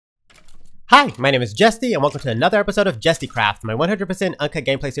Hi, my name is Jesty, and welcome to another episode of Jestycraft, my 100% uncut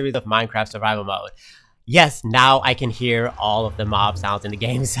gameplay series of Minecraft survival mode. Yes, now I can hear all of the mob sounds and the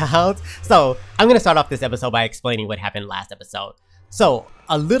game sounds. So, I'm going to start off this episode by explaining what happened last episode. So,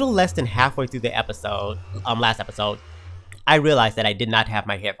 a little less than halfway through the episode, last episode, I realized that I did not have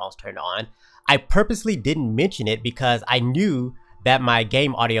my headphones turned on. I purposely didn't mention it because I knew that my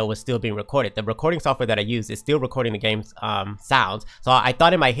game audio was still being recorded. The recording software that I use is still recording the game's sounds. So I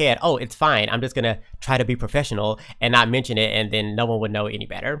thought in my head, oh, it's fine. I'm just gonna try to be professional and not mention it, and then no one would know any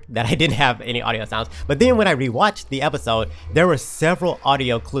better that I didn't have any audio sounds. But then when I rewatched the episode, there were several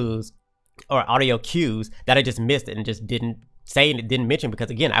audio clues or audio cues that I just missed and just didn't say and didn't mention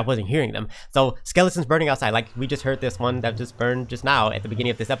because, again, I wasn't hearing them. So skeletons burning outside, like we just heard this one that just burned just now at the beginning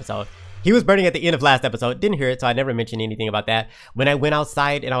of this episode. He was burning at the end of last episode. Didn't hear it, so I never mentioned anything about that. When I went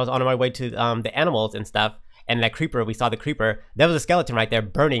outside and I was on my way to the animals and stuff, and that creeper, we saw the creeper, there was a skeleton right there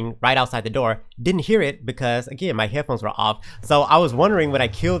burning right outside the door. Didn't hear it because, again, my headphones were off. So I was wondering when I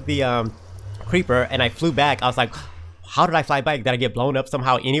killed the creeper and I flew back, I was like, how did I fly back? Did I get blown up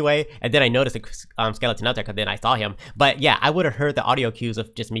somehow anyway? And then I noticed a skeleton out there because then I saw him. But yeah, I would have heard the audio cues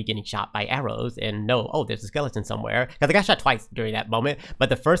of just me getting shot by arrows and know, oh, there's a skeleton somewhere. Because I got shot twice during that moment. But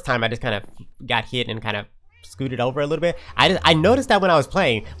the first time I just kind of got hit and kind of scooted over a little bit. I noticed that when I was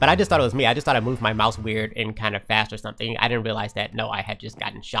playing, but I just thought it was me. I just thought I moved my mouse weird and kind of fast or something. I didn't realize that, no, I had just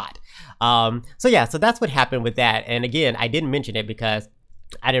gotten shot. So yeah, so that's what happened with that. And again, I didn't mention it because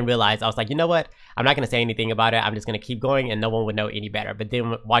I didn't realize. I was like, you know what? I'm not going to say anything about it. I'm just going to keep going and no one would know any better. But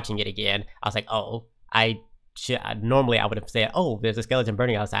then watching it again, I was like, oh, normally I would have said, oh, there's a skeleton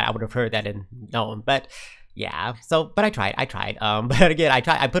burning outside. I would have heard that and known. But yeah, but I tried. But again,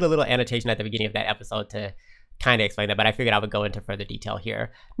 I put a little annotation at the beginning of that episode to kind of explain that, but I figured I would go into further detail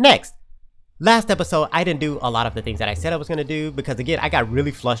here. Next. Last episode, I didn't do a lot of the things that I said I was going to do because, again, I got really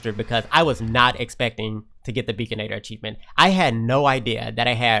flustered because I was not expecting to get the Beaconator achievement. I had no idea that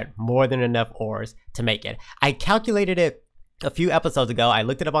I had more than enough ores to make it. I calculated it a few episodes ago. I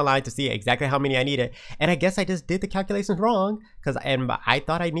looked it up online to see exactly how many I needed, and I guess I just did the calculations wrong because I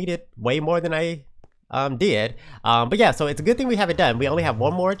thought I needed way more than I did. But yeah, so it's a good thing we have it done. We only have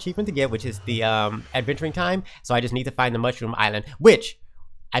one more achievement to get, which is the adventuring time. So I just need to find the Mushroom Island, which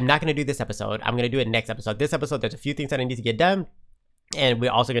I'm not going to do this episode. I'm going to do it next episode. This episode, there's a few things that I need to get done. And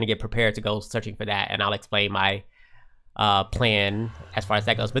we're also going to get prepared to go searching for that. And I'll explain my plan as far as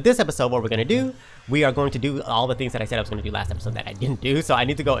that goes. But this episode, what we're going to do, we are going to do all the things that I said I was going to do last episode that I didn't do. So I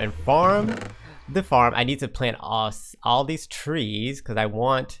need to go and farm the farm. I need to plant all these trees because I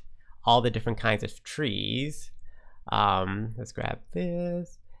want all the different kinds of trees. Let's grab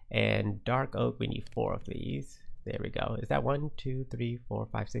this. And dark oak, we need 4 of these. There we go. Is that 1, 2, 3, 4,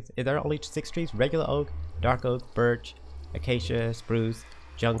 5, 6? Is there only 6 trees? Regular oak, dark oak, birch, acacia, spruce,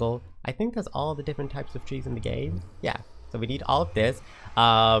 jungle. I think that's all the different types of trees in the game. Yeah. So we need all of this.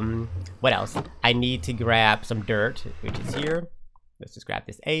 What else? I need to grab some dirt, which is here. Let's just grab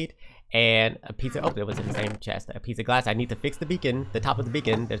this 8. And a piece of, oh, it was in the same chest. A piece of glass. I need to fix the beacon, the top of the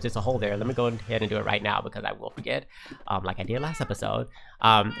beacon. There's just a hole there. Let me go ahead and do it right now because I will forget, like I did last episode.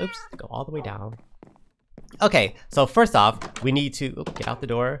 Oops, go all the way down. Okay, so first off, we need to get out the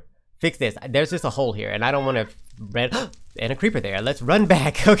door, fix this. There's just a hole here, and I don't want to and a creeper there. Let's run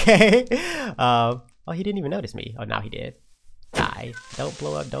back, okay? Oh, he didn't even notice me. Oh, now he did. Die. Don't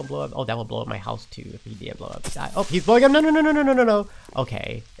blow up, don't blow up. Oh, that will blow up my house too if he did blow up. Die. Oh, he's blowing up. No.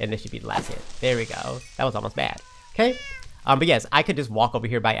 Okay, and this should be the last hit. There we go. That was almost bad. Okay? But yes, I could just walk over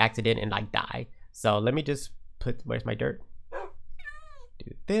here by accident and like die. So let me just put, where's my dirt?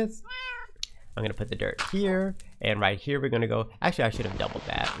 Do this. I'm gonna put the dirt here, and right here we're gonna go. Actually, I should have doubled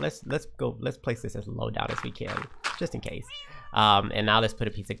that. Let's place this as low down as we can, just in case. And now let's put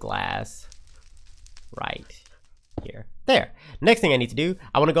a piece of glass right here. There. Next thing I need to do,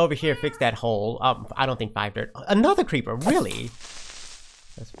 I want to go over here, fix that hole. I don't think 5 dirt. Another creeper, really?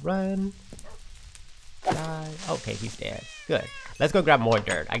 Let's run. Die. Okay, he's dead. Good. Let's go grab more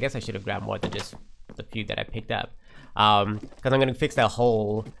dirt. I guess I should have grabbed more than just the few that I picked up. Because I'm gonna fix that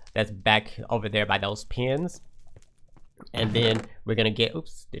hole that's back over there by those pins, and then we're gonna get,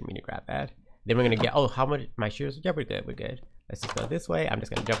 oops, didn't mean to grab that. Then we're gonna get, oh, how much, my shears? Yeah, we're good. Let's just go this way. I'm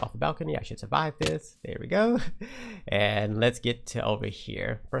just gonna jump off the balcony. I should survive this. There we go. And let's get to over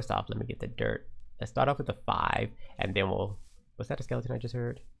here. First off, let me get the dirt. Let's start off with the 5, and then we'll, was that a skeleton I just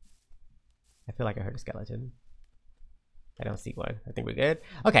heard? I feel like I heard a skeleton. I don't see one. I think we're good.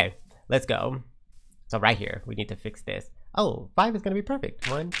 Okay, let's go. So right here, we need to fix this. Oh, 5 is going to be perfect.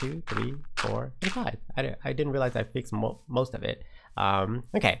 1, 2, 3, 4, and 5. I didn't realize I fixed most of it.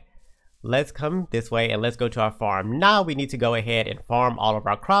 Okay. let's come this way and let's go to our farm. Now we need to go ahead and farm all of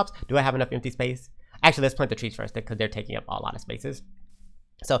our crops. Do I have enough empty space? Actually, let's plant the trees first because they're taking up a lot of spaces.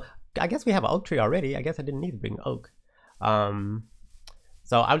 So I guess we have an oak tree already. I guess I didn't need to bring oak.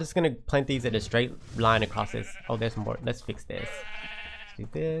 So I'm just gonna plant these in a straight line across this. Oh, there's more. Let's fix this. Let's do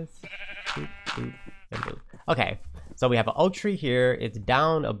this. Boop, boop, and boop. Okay, so we have an oak tree here. It's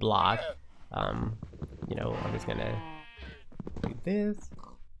down a block. You know, I'm just gonna do this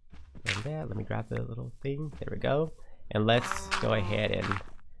and that. Let me grab the little thing. There we go. And let's go ahead and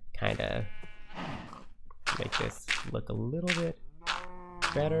kind of make this look a little bit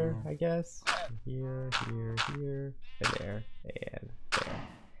better, I guess. Here, here, here, and there, and there.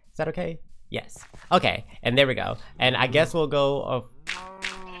 Is that okay? Yes. Okay, and there we go. And I guess we'll go.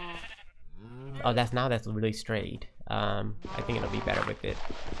 Oh, that's really straight. I think it'll be better with it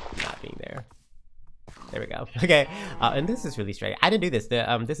not being there. There we go. Okay, and this is really straight. I didn't do this.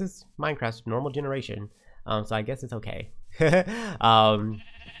 This is Minecraft's normal generation, so I guess it's okay.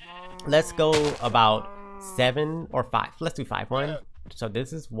 Let's go about 7 or 5. Let's do 5. 1. So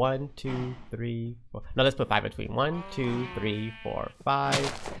this is 1, 2, 3, 4. No, let's put 5 between. 1, 2, 3, 4,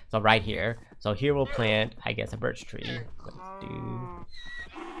 5. So right here. So here we'll plant, I guess, a birch tree. Let's do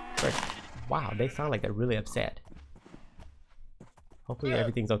birch. Wow, they sound like they're really upset. Hopefully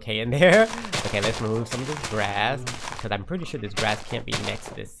everything's okay in there. Okay, let's remove some of this grass because I'm pretty sure this grass can't be next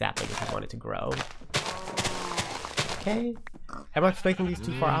to this sapling if you want it to grow. Okay. Am I spacing these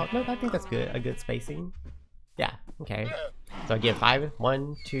too far out? No, I think that's good. A good spacing. Yeah, okay. So again, 5,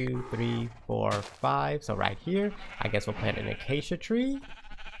 1, 2, 3, 4, 5. So right here, I guess we'll plant an acacia tree.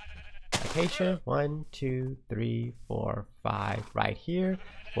 Acacia, 1, 2, 3, 4, 5. Right here,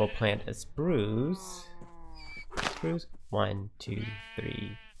 we'll plant a spruce. Spruce, 1, 2,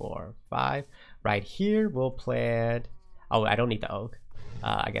 3, 4, 5. Right here, we'll plant. Oh, I don't need the oak.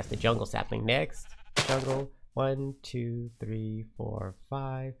 I guess the jungle sapling next. Jungle, 1, 2, 3, 4,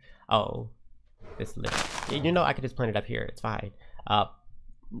 5. Oh. This list. You know, I could just plant it up here. It's fine.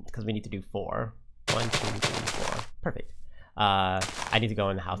 Because we need to do 4. 1, 2, 3, 4. Perfect. I need to go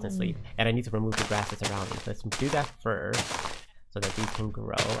in the house and sleep. And I need to remove the grass that's around me. Let's do that first. So that these can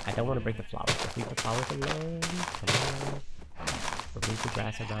grow. I don't want to break the flowers. Let's leave the flowers alone. Come on. Remove the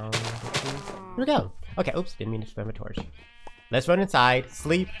grass around the trees. Here we go. Okay, oops. Didn't mean to spam a torch. Let's run inside,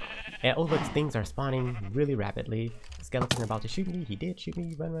 sleep. And oh, look, things are spawning really rapidly. The skeleton about to shoot me. He did shoot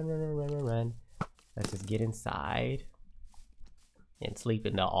me. Run, run, run, run, run, run, run. Let's just get inside and sleep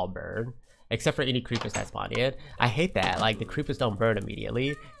and they'll all burn. Except for any creepers that spawn in. I hate that. Like, the creepers don't burn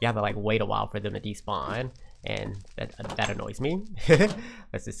immediately. You have to, like, wait a while for them to despawn. And that annoys me.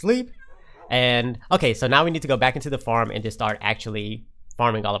 Let's just sleep. And, okay, so now we need to go back into the farm and just start actually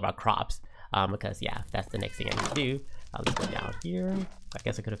farming all of our crops. Because, yeah, that's the next thing I need to do. Let's go down here. I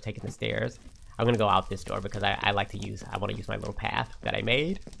guess I could have taken the stairs. I'm going to go out this door because I want to use my little path that I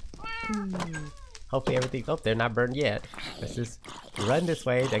made. Hopefully everything's... Oh, they're not burned yet. Let's just run this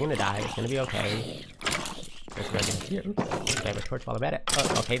way. They're gonna die. It's gonna be okay. Let's run in here. Oops. I have a torch while I'm at it.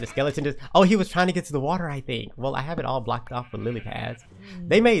 Oh, okay, the skeleton just... Oh, he was trying to get to the water, I think. Well, I have it all blocked off with lily pads.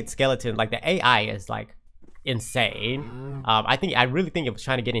 They made skeleton... Like, the AI is, like, insane. I really think it was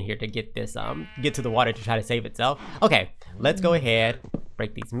trying to get in here to get this... Get to the water to try to save itself. Okay, let's go ahead.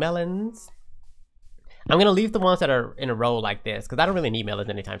 Break these melons. I'm going to leave the ones that are in a row like this, because I don't really need melons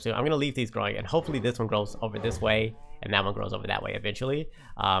anytime soon. I'm going to leave these growing, and hopefully this one grows over this way, and that one grows over that way eventually.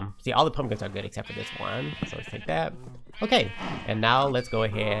 See, all the pumpkins are good except for this one, so let's take that. Okay, and now let's go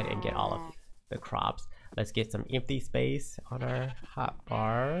ahead and get all of the crops. Let's get some empty space on our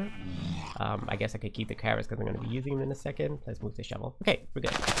hotbar. I guess I could keep the carrots because I'm going to be using them in a second. Let's move the shovel. Okay, we're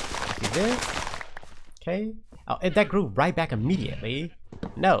good. Let's do this. Okay. Oh, and that grew right back immediately.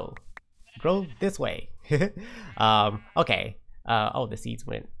 No. Grow this way. Okay. Oh, the seeds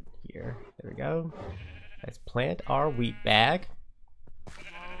went here. There we go. Let's plant our wheat bag.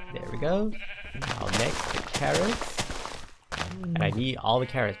 There we go. Now next, the carrots. And I need all the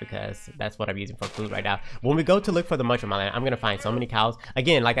carrots because that's what I'm using for food right now. When we go to look for the mushroom island, I'm going to find so many cows.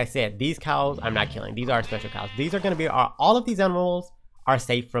 Again, like I said, these cows I'm not killing. These are special cows. These are going to be all of these animals are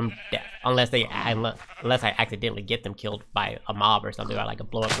safe from death unless I accidentally get them killed by a mob or something, or like a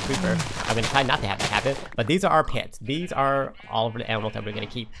blow up creeper. I'm going to try not to have that happen. But these are our pets. These are all of the animals that we're going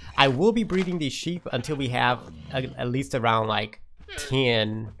to keep. I will be breeding these sheep until we have at least around like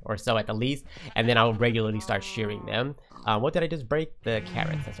 10 or so at the least, and then I'll regularly start shearing them. What did I just break? The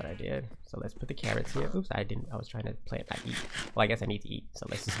carrots. That's what I did. So let's put the carrots here. Oops, I didn't. I was trying to plant, not eat. Well, I guess I need to eat. So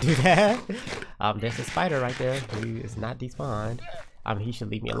let's just do that. There's a spider right there who is not despawned. He should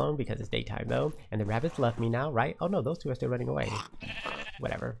leave me alone because it's daytime though. And the rabbits left me now, right? Oh no, those two are still running away.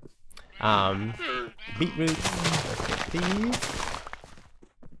 Whatever. Beetroots. Let's get these.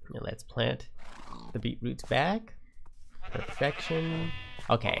 And let's plant the beetroots back. Perfection.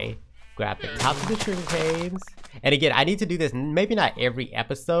 Okay. Grab the tops of the sugar canes. And again, I need to do this maybe not every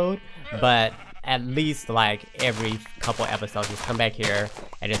episode, but at least like every couple episodes, just come back here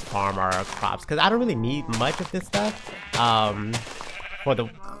and just farm our crops, because I don't really need much of this stuff for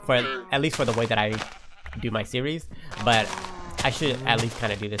at least for the way that I do my series, but I should at least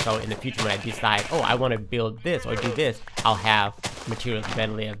kind of do this so in the future when I decide, oh, I want to build this or do this, I'll have materials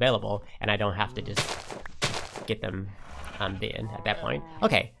readily available and I don't have to just get them then at that point.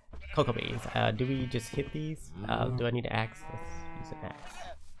 Okay, cocoa beans. Do we just hit these? Do I need an axe? Let's use an axe.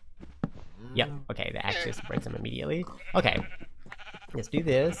 Yep, okay, the axe just breaks them immediately. Okay, let's do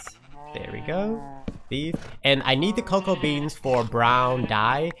this. There we go. These. And I need the cocoa beans for brown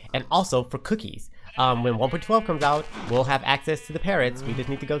dye and also for cookies. When 1.12 comes out, we'll have access to the parrots. We just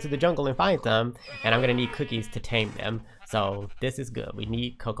need to go to the jungle and find some. And I'm gonna need cookies to tame them. So this is good. We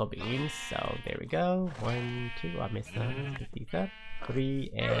need cocoa beans. So there we go. 1, 2, I missed some. Get these up.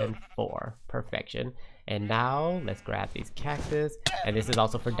 3 and 4. Perfection. And now let's grab these cactus. And this is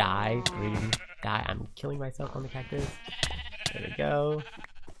also for dye. Green dye. I'm killing myself on the cactus. There we go.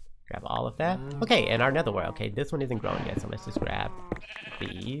 Grab all of that. Okay, and our nether wart. Okay, this one isn't growing yet, so let's just grab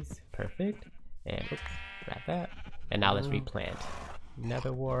these. Perfect. And oops, grab that. And now let's replant.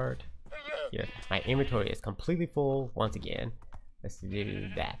 Nether wart. Here. My inventory is completely full once again. Let's do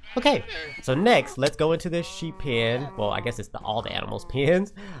that. Okay, so next, let's go into this sheep pen. Well, I guess it's all the animals'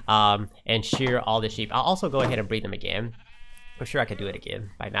 pens. And shear all the sheep. I'll also go ahead and breed them again. I'm sure I could do it again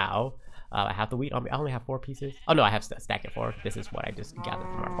by now. I have the wheat on me. I only have 4 pieces. Oh no, I have stacked it 4. This is what I just gathered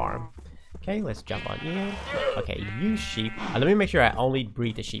from our farm. Okay, let's jump on in. Okay, you sheep. Let me make sure I only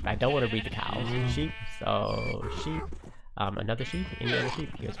breed the sheep. I don't want to breed the cows. Sheep. So sheep. Another sheep. Any other sheep?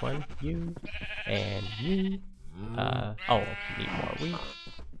 Here's one. You and you. Oh, need more wheat.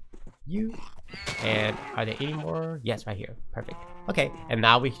 You. And are there any more? Yes, right here. Perfect. Okay, and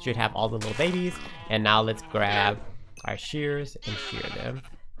now we should have all the little babies. And now let's grab our shears and shear them.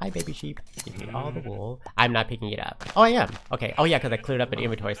 Hi, baby sheep. Give me all the wool. I'm not picking it up. Oh, I am. Okay. Oh, yeah, because I cleared up an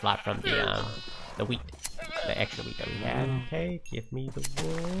inventory slot from the wheat. The extra wheat that we had. Okay, give me the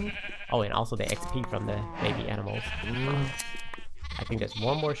wool. Oh, and also the XP from the baby animals. I think there's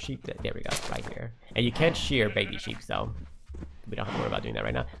one more sheep. There we go, right here. And you can shear baby sheep, so we don't have to worry about doing that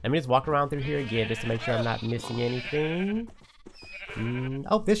right now. Let me just walk around through here again just to make sure I'm not missing anything.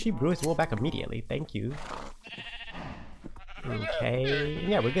 Oh, this sheep grew its wool back immediately. Thank you. Okay,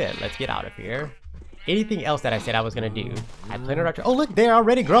 yeah, we're good. Let's get out of here. Anything else that I said I was gonna do? I planted our... Oh, look, they're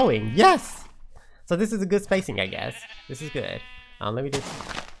already growing. Yes! So this is a good spacing, I guess. This is good. Let me just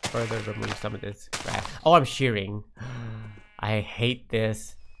further remove some of this grass. Oh, I'm shearing. I hate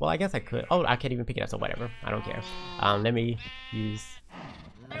this. Well, I guess I could. Oh, I can't even pick it up, so whatever. I don't care. Let me use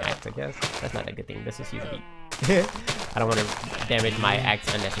an axe, I guess. That's not a good thing. Let's just use a beat. I don't want to damage my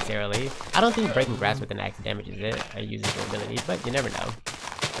axe unnecessarily. I don't think breaking grass with an axe damages it. I use its ability, but you never know.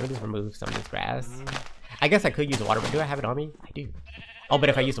 Let me just remove some of this grass. I guess I could use a water bucket. Do I have it on me? I do. Oh, but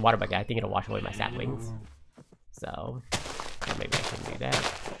if I use the water bucket, I think it'll wash away my saplings. So maybe I shouldn't do that.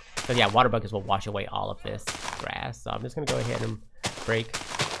 So yeah, water buckets will wash away all of this grass. So I'm just gonna go ahead and break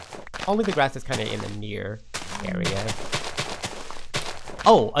only the grass that's kind of in the near area.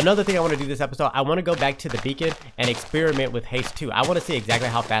 Oh, another thing I want to do this episode, I want to go back to the beacon and experiment with haste 2. I want to see exactly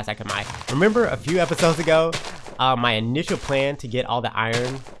how fast I can mine. Remember a few episodes ago, my initial plan to get all the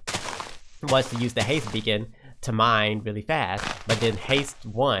iron was to use the haste beacon to mine really fast, but then haste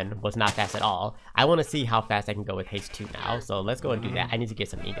 1 was not fast at all. I want to see how fast I can go with haste 2 now, so let's go and do that. I need to get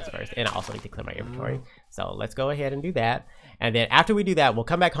some ingots first, and I also need to clear my inventory. So let's go ahead and do that. And then after we do that, we'll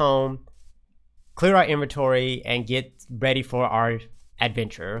come back home, clear our inventory, and get ready for our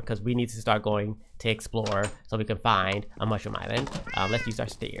adventure, because we need to start going to explore so we can find a mushroom island. Let's use our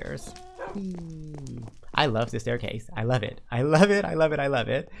stairs. I love this staircase. I love it. I love it. I love it. I love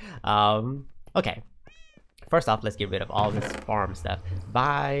it. Okay. First off, let's get rid of all this farm stuff.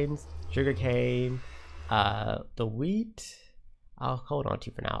 Vines, sugarcane, the wheat. I'll hold on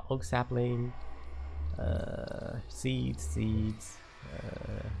to for now. Oak sapling, seeds.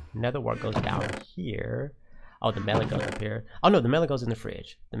 Nether wart goes down here. Oh, the melon goes up here. Oh no, the melon goes in the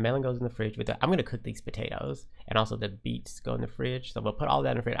fridge. The melon goes in the fridge with the... I'm gonna cook these potatoes, and also the beets go in the fridge. So we'll put all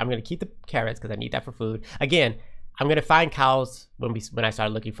that in the fridge. I'm gonna keep the carrots because I need that for food. Again, I'm gonna find cows when I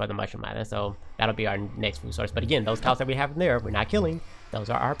start looking for the mushroom island. So that'll be our next food source. But again, those cows that we have in there, we're not killing. Those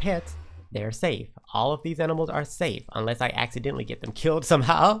are our pets. They're safe. All of these animals are safe unless I accidentally get them killed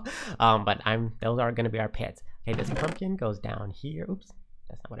somehow. But those are gonna be our pets. Okay, this pumpkin goes down here. Oops.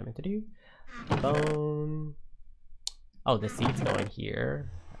 that's not what I meant to do. Bone. Oh, the seeds go in here.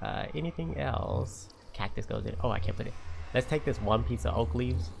 Anything else? Cactus goes in. Oh, I can't put it. Let's take this one piece of oak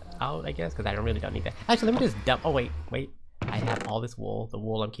leaves out, I guess, because I really don't need that. Actually, let me just dump. Oh, wait. I have all this wool. The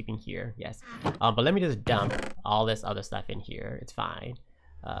wool I'm keeping here. Yes. But let me just dump all this other stuff in here. It's fine.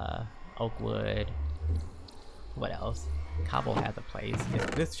 Oak wood. What else? Cobble has a place.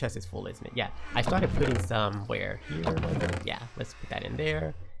 This chest is full, isn't it? Yeah. I started putting some where? Here, was it? Yeah. Let's put that in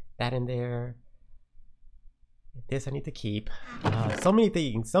there. That in there. This I need to keep. So many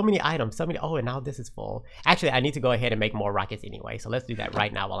things, so many items, so many. Oh, and now this is full. Actually, I need to go ahead and make more rockets anyway. So let's do that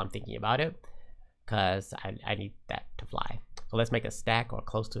right now while I'm thinking about it, because I need that to fly. So let's make a stack or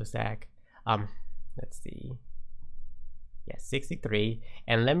close to a stack. Let's see. Yeah, 63.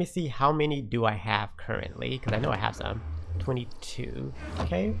 And let me see how many do I have currently, because I know I have some. 22.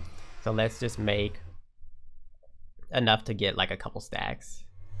 Okay. So let's just make enough to get like a couple stacks.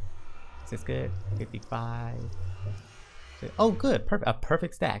 Is this good? 55. Oh, good. Perfect. A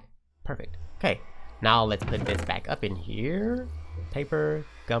perfect stack. Perfect. Okay. Now let's put this back up in here. Paper,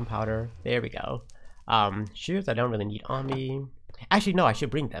 gunpowder. There we go. Shears I don't really need on me. Actually, no, I should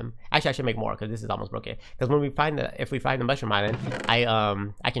bring them. Actually, I should make more because this is almost broken. Because when we find if we find the mushroom island,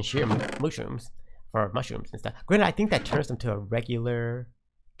 I can shear mushrooms for mushrooms and stuff. Granted, I think that turns them to a regular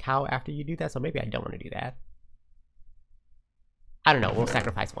cow after you do that, so maybe I don't want to do that. I don't know. We'll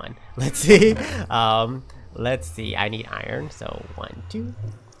sacrifice one. Let's see. Let's see. I need iron. So 1, 2.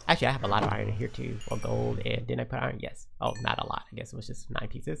 Actually, I have a lot of iron here too. Or gold. And didn't I put iron? Yes. Oh, not a lot. I guess it was just 9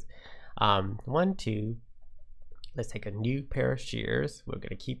 pieces. 1, 2. Let's take a new pair of shears. We're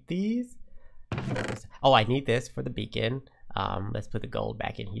gonna keep these. Oh, I need this for the beacon. Let's put the gold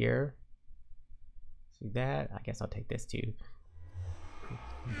back in here. See that? I guess I'll take this too.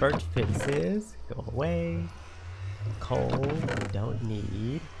 Birch fences. Go away. Coal, we don't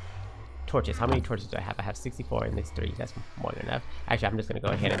need. Torches, how many torches do I have? I have 64 and this 3, that's more than enough. Actually, I'm just gonna go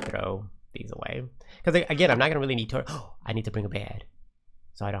ahead and throw these away. Because again, I'm not gonna really need torches. Oh, I need to bring a bed.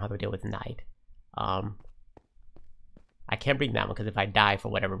 So I don't have to deal with night. I can't bring that one because if I die for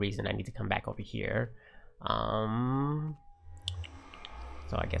whatever reason, I need to come back over here. So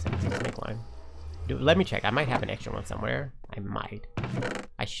I guess I need to make one. Let me check, I might have an extra one somewhere. I might.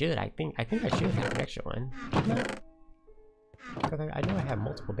 I should, I think I should have an extra one. Because I know I have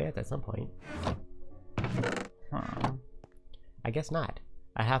multiple beds at some point. I guess not.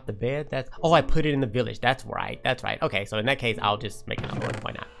 I have the bed that's... Oh, I put it in the village. That's right. That's right. Okay, so in that case, I'll just make another one.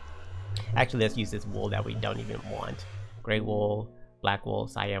 Why not? Actually, let's use this wool that we don't even want. Gray wool, black wool,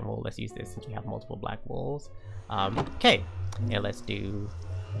 cyan wool. Let's use this since we have multiple black wools. Okay. And let's do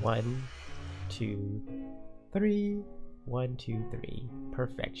 1, 2, 3. 1, 2, 3.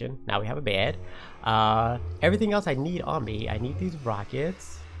 Perfection. Now we have a bed. Everything else I need on me. I need these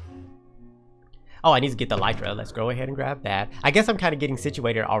rockets. Oh, I need to get the elytra. Let's go ahead and grab that. I guess I'm kind of getting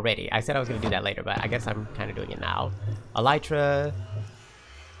situated already. I said I was going to do that later, but I guess I'm kind of doing it now. Elytra.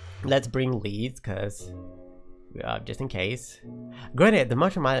 Let's bring leads, because just in case. Granted, the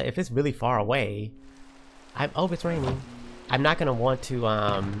mushroom island, if it's really far away, oh, it's raining. I'm not going to want to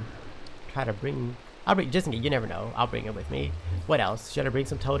try to bring... I'll bring, just in case, you never know. I'll bring it with me. What else? Should I bring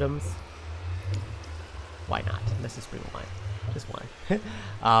some totems? Why not? Let's just bring one. Just one.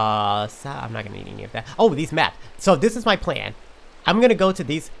 So I'm not gonna need any of that. Oh, these maps. So this is my plan. I'm gonna go to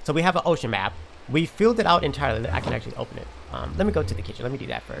these. So we have an ocean map. We filled it out entirely. I can actually open it. Let me go to the kitchen. Let me do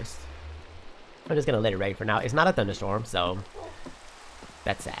that first. I'm just gonna let it rain for now. It's not a thunderstorm, so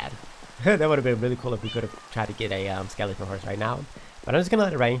that's sad. That would have been really cool if we could have tried to get a skeleton horse right now. But I'm just gonna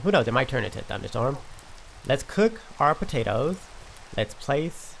let it rain. Who knows? It might turn into a thunderstorm. Let's cook our potatoes. Let's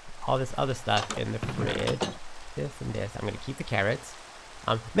place all this other stuff in the fridge. This and this. I'm gonna keep the carrots.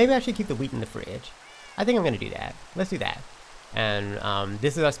 Maybe I should keep the wheat in the fridge. I think I'm gonna do that. Let's do that. And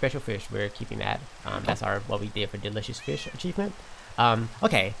this is our special fish. We're keeping that. That's what we did for delicious fish achievement.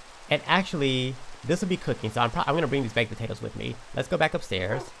 Okay. And actually, this will be cooking. So I'm gonna bring these baked potatoes with me. Let's go back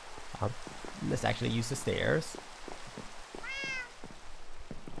upstairs. Let's actually use the stairs.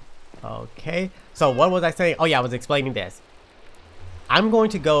 Okay, so what was I saying? Oh yeah, I was explaining this. I'm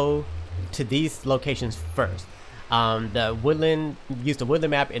going to go to these locations first. The woodland, use the woodland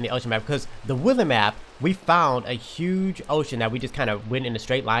map and the ocean map, because the woodland map, we found a huge ocean that we just kind of went in a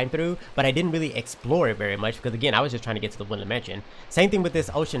straight line through, but I didn't really explore it very much because again, I was just trying to get to the woodland mansion. Same thing with this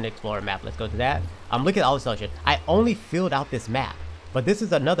ocean explorer map. Let's go to that. Look at all this ocean. I only filled out this map, but this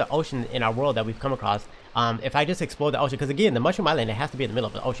is another ocean in our world that we've come across. If I just explore the ocean, because again, the mushroom island, it has to be in the middle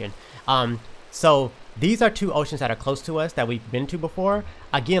of the ocean. So these are 2 oceans that are close to us that we've been to before.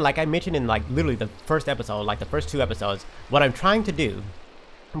 Again, like I mentioned in like literally the first episode, like the first 2 episodes, what I'm trying to do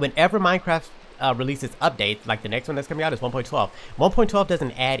whenever Minecraft releases updates, like the next one that's coming out is 1.12. 1.12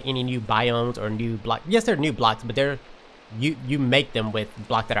 doesn't add any new biomes or new blocks. Yes, there are new blocks, but they're you make them with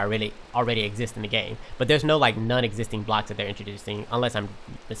blocks that already exist in the game. But there's no like non-existing blocks that they're introducing, unless I'm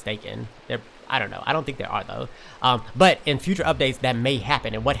mistaken. I don't know. I don't think there are though. But in future updates, that may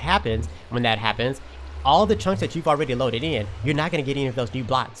happen. And what happens when that happens? All the chunks that you've already loaded in, you're not going to get any of those new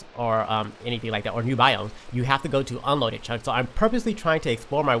blocks or anything like that, or new biomes. You have to go to unloaded chunks. So I'm purposely trying to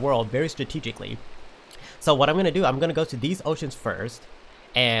explore my world very strategically. So what I'm going to do, I'm going to go to these oceans first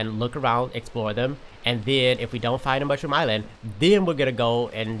and look around, explore them. And then if we don't find a mushroom island, then we're going to go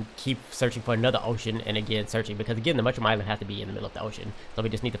and keep searching for another ocean and again searching, because again, the mushroom island has to be in the middle of the ocean. So we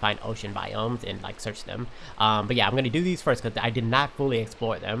just need to find ocean biomes and like search them. But yeah, I'm going to do these first because I did not fully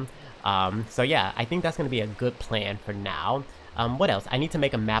explore them. So yeah, I think that's going to be a good plan for now. What else? I need to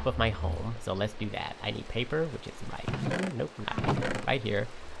make a map of my home. So let's do that. I need paper, which is right here. Nope, not paper. Right here.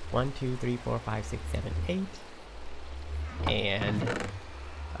 1, 2, 3, 4, 5, 6, 7, 8. And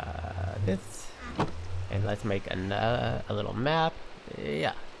this. And let's make a little map.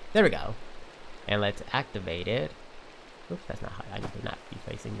 Yeah, there we go. And let's activate it. Oops, that's not how I need to not be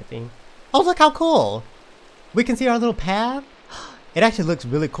facing the thing. Oh, look how cool! We can see our little path. It actually looks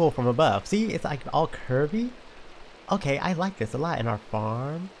really cool from above. See, it's like all curvy. Okay, I like this a lot. In our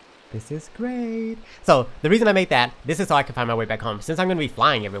farm, this is great. So the reason I made that, this is so I can find my way back home. Since I'm going to be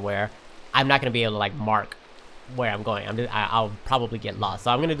flying everywhere, I'm not going to be able to like mark where I'm going. I'll probably get lost.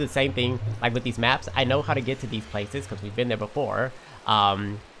 So I'm going to do the same thing like with these maps. I know how to get to these places because we've been there before.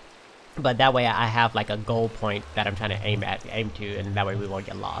 But that way I have like a goal point that I'm trying to aim to, and that way we won't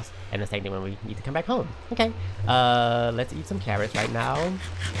get lost. And the same thing when we need to come back home. Okay, let's eat some carrots right now.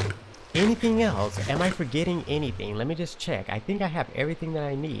 Anything else? Am I forgetting anything? Let me just check. I think I have everything that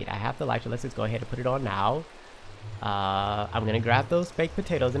I need. I have the light, so let's just go ahead and put it on now. I'm gonna grab those baked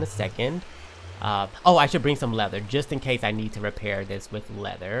potatoes in a second. Oh, I should bring some leather just in case I need to repair this with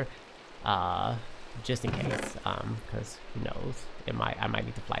leather. Just in case, because who knows, I might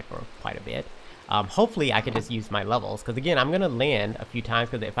need to fly for quite a bit. Hopefully I can just use my levels, because again, I'm gonna land a few times,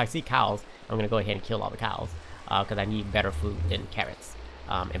 because if I see cows, I'm gonna go ahead and kill all the cows, because I need better food than carrots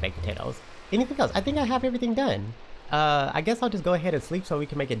and baked potatoes. Anything else? I think I have everything done. I guess I'll just go ahead and sleep so we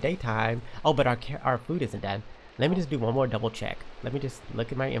can make it daytime. Oh, but our food isn't done. Let me just do one more double check. Let me just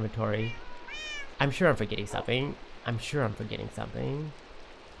look at my inventory. I'm sure I'm forgetting something.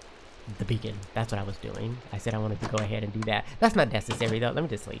 The beacon. That's what I was doing. I said I wanted to go ahead and do that. That's not necessary though. Let me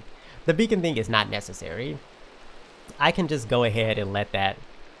just sleep. The beacon thing is not necessary. I can just go ahead and let that.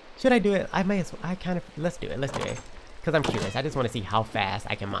 Should I do it? I may as well. Let's do it. Because I'm curious. I just want to see how fast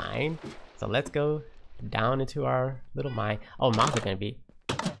I can mine. So let's go down into our little mine. Oh, mobs are going to be.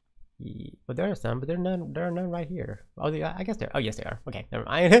 Well, there are some, but there are none right here. Oh, I guess there. Oh, yes, they are. Okay, never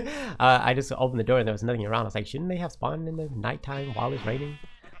mind. I just opened the door and there was nothing around. I was like, shouldn't they have spawned in the nighttime while it's raining?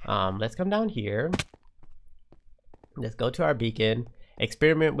 Let's come down here. Let's go to our beacon,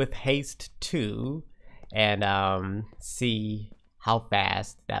 experiment with haste 2, and see how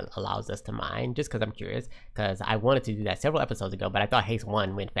fast that allows us to mine. Just because I'm curious, because I wanted to do that several episodes ago, but I thought haste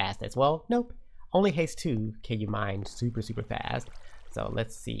 1 went fast as well. Nope, only haste 2 can you mine super fast. So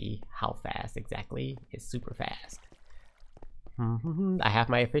let's see how fast exactly is super fast. I have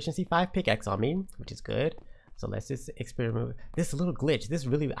my efficiency 5 pickaxe on me, which is good. So let's just experiment with this little glitch. This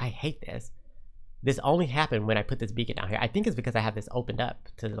really, I hate this. This only happened when I put this beacon down here. I think it's because I have this opened up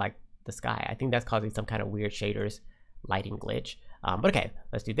to like the sky. I think that's causing some kind of weird shaders lighting glitch. But okay,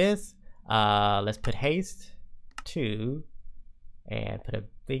 let's do this. Let's put haste 2 and put a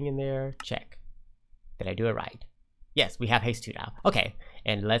thing in there. Check. Did I do it right? Yes, we have haste 2 now. Okay,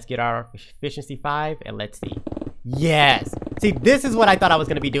 and let's get our efficiency 5 and let's see. Yes! See, this is what I thought I was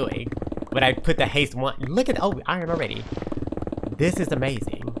going to be doing when I put the haste 1. Look at, oh, iron already. This is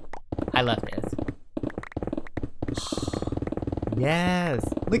amazing. I love this. Yes!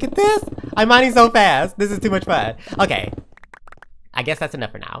 Look at this! I'm mining so fast. This is too much fun. Okay. I guess that's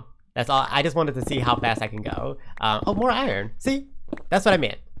enough for now. That's all. I just wanted to see how fast I can go. Oh, more iron. See? That's what I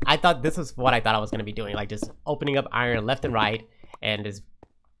meant. I thought this was what I thought I was going to be doing. Like just opening up iron left and right and just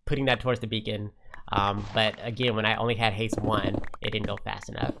putting that towards the beacon. But again, when I only had haste 1, it didn't go fast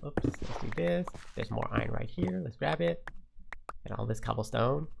enough. Oops, let's do this. There's more iron right here. Let's grab it. And all this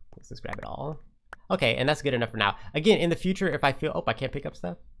cobblestone. Let's just grab it all. Okay, and that's good enough for now. Again, in the future, if I feel... Oh, I can't pick up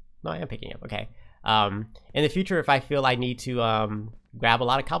stuff? No, I am picking up. Okay. In the future, if I feel I need to grab a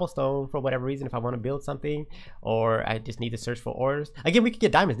lot of cobblestone for whatever reason, if I want to build something, or I just need to search for ores. Again, we could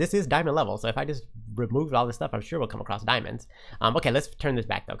get diamonds. This is diamond level, so if I just remove all this stuff, I'm sure we'll come across diamonds. Okay, let's turn this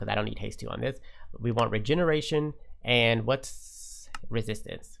back though, because I don't need haste 2 on this. We want regeneration, and what's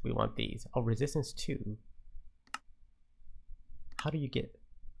resistance. We want these. Oh, resistance 2. How do you get...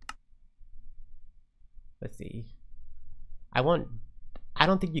 Let's see. I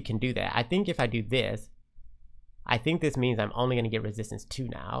don't think you can do that. I think if I do this, I think this means I'm only going to get resistance 2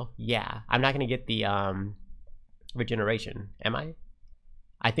 now. Yeah, I'm not going to get the regeneration, am I?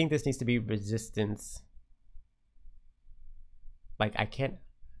 I think this needs to be resistance. Like, I can't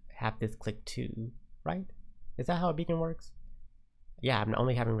have this click 2, right? Is that how a beacon works? Yeah, I'm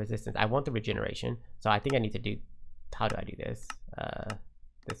only having resistance. I want the regeneration, so I think I need to do... How do I do this?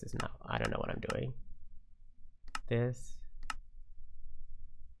 This is not... I don't know what I'm doing. This...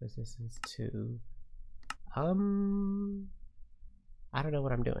 Resistance 2... I don't know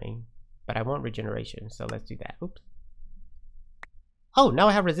what I'm doing, but I want regeneration, so let's do that. Oops. Oh, now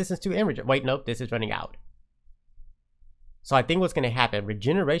I have resistance 2 and regeneration. Wait, nope, this is running out. So I think what's going to happen,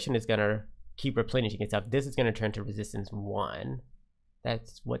 regeneration is going to keep replenishing itself. This is going to turn to resistance 1.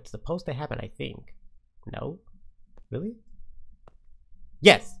 That's what's supposed to happen, I think. No? Really?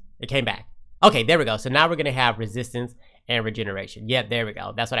 Yes, it came back. Okay, there we go. So now we're going to have resistance and regeneration. Yeah, there we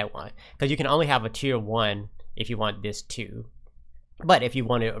go. That's what I want. Because you can only have a tier 1 if you want this 2. But if you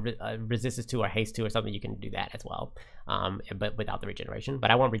want a resistance 2 or haste 2 or something, you can do that as well. But without the regeneration. But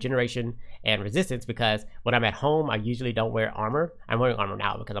I want regeneration and resistance because when I'm at home, I usually don't wear armor. I'm wearing armor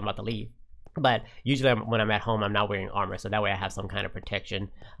now because I'm about to leave. But usually when I'm at home, I'm not wearing armor. So that way I have some kind of protection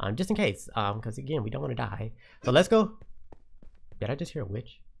just in case. Because again, we don't want to die. So let's go. Did I just hear a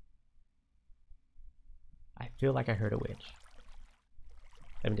witch? I feel like I heard a witch.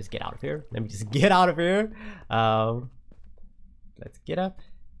 Let me just get out of here. Let me just get out of here. Let's get up.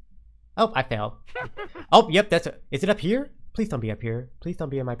 Oh, I fell. Oh, yep, that's a... Is it up here? Please don't be up here. Please don't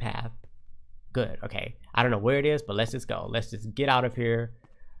be in my path. Good, okay. I don't know where it is, but let's just go. Let's just get out of here.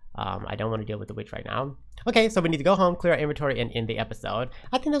 I don't want to deal with the witch right now. Okay, so we need to go home, clear our inventory, and end the episode.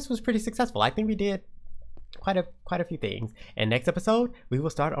 I think this was pretty successful. I think we did quite a few things. And next episode, we will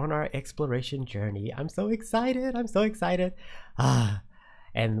start on our exploration journey. I'm so excited. I'm so excited.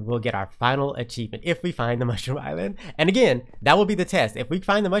 And we'll get our final achievement if we find the Mushroom Island. And again, that will be the test. If we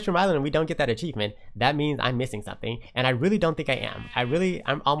find the Mushroom Island and we don't get that achievement, that means I'm missing something. And I really don't think I am.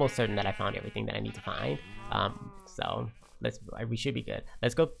 I'm almost certain that I found everything that I need to find. So we should be good.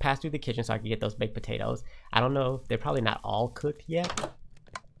 Let's go pass through the kitchen so I can get those baked potatoes. I don't know, they're probably not all cooked yet,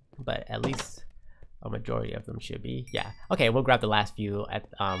 but at least a majority of them should be. Yeah. Okay, we'll grab the last few at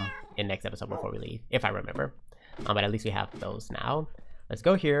in next episode before we leave, if I remember. But at least we have those now. Let's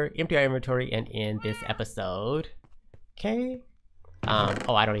go here, empty our inventory, and end this episode. Okay.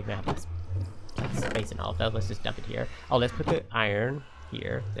 Oh, I don't even have this space and all of that. Let's just dump it here. Oh, let's put the iron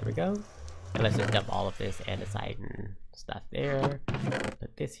here. There we go. And let's just dump all of this andesite and stuff there.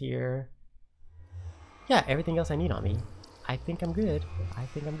 Put this here. Yeah, everything else I need on me. I think I'm good. I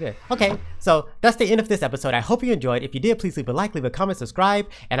think I'm good. Okay, so that's the end of this episode. I hope you enjoyed. If you did, please leave a like, leave a comment, subscribe,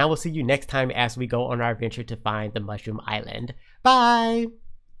 and I will see you next time as we go on our adventure to find the Mushroom Island. Bye!